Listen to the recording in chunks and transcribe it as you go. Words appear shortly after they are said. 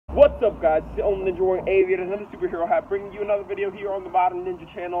What's up, guys? It's the only Ninja wearing Aviator, another superhero hat, bringing you another video here on the Modern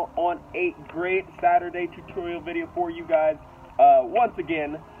Ninja channel on a great Saturday tutorial video for you guys once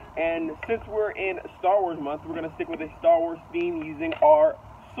again. And since we're in Star Wars month, we're going to stick with a Star Wars theme using our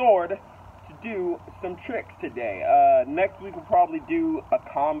sword to do some tricks today. Next week we'll probably do a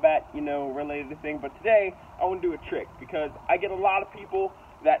combat, related thing, but today I want to do a trick because I get a lot of people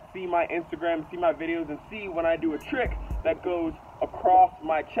that see my Instagram, see my videos, and see when I do a trick that goes across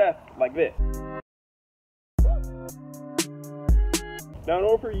my chest like this. Now, in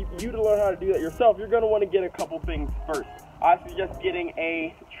order for you to learn how to do that yourself, you're going to want to get a couple things first. I suggest getting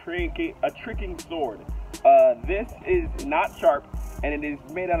a tricking sword. This is not sharp, and it is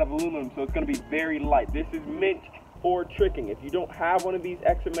made out of aluminum, so it's going to be very light. This is meant for tricking. If you don't have one of these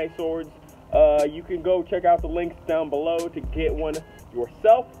XMA swords, you can go check out the links down below to get one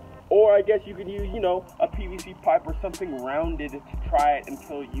yourself, or I guess you could use, a PVC pipe or something rounded to try it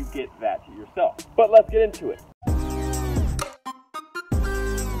until you get that yourself. But let's get into it.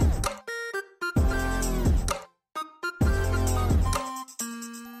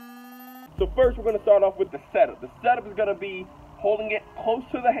 So first we're going to start off with the setup. The setup is going to be holding it close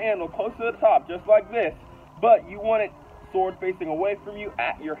to the handle, close to the top, just like this, but you want it sword facing away from you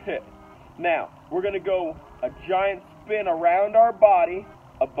at your hip. Now, we're going to go a giant spin around our body,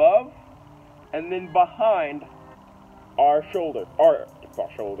 above, and then behind our shoulder,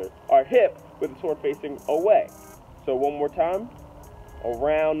 our hip, with the sword facing away. So one more time,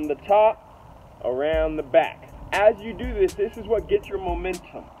 around the top, around the back. As you do this, this is what gets your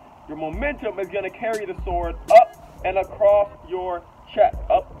momentum. Your momentum is going to carry the sword up and across your chest,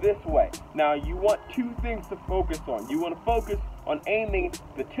 up this way. Now, you want two things to focus on. You want to focus on aiming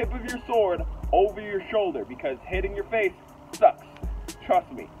the tip of your sword over your shoulder, because hitting your face sucks.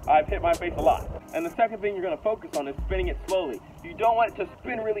 Trust me, I've hit my face a lot. And the second thing you're going to focus on is spinning it slowly. You don't want it to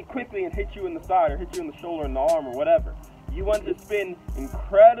spin really quickly and hit you in the side or hit you in the shoulder, in the arm, or whatever. You want it to spin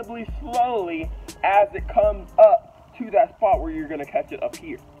incredibly slowly as it comes up to that spot where you're going to catch it up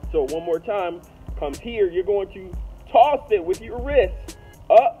here. So one more time, come here, you're going to toss it with your wrist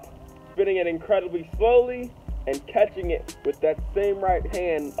up, spinning it incredibly slowly, and catching it with that same right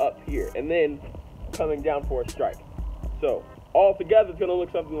hand up here, and then coming down for a strike. So all together, it's going to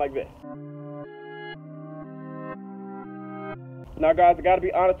look something like this. Now guys, I got to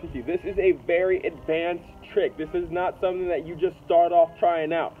be honest with you, this is a very advanced trick. This is not something that you just start off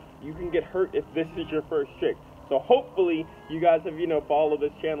trying out. You can get hurt if this is your first trick. So hopefully you guys have, followed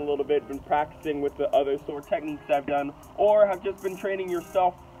this channel a little bit, been practicing with the other sword techniques I've done, or have just been training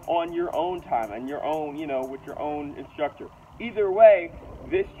yourself on your own time and your own, with your own instructor. Either way,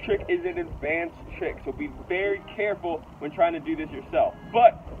 this trick is an advanced trick, so be very careful when trying to do this yourself.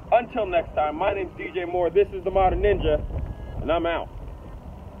 But until next time, my name's DJ Moore, this is the Modern Ninja, and I'm out.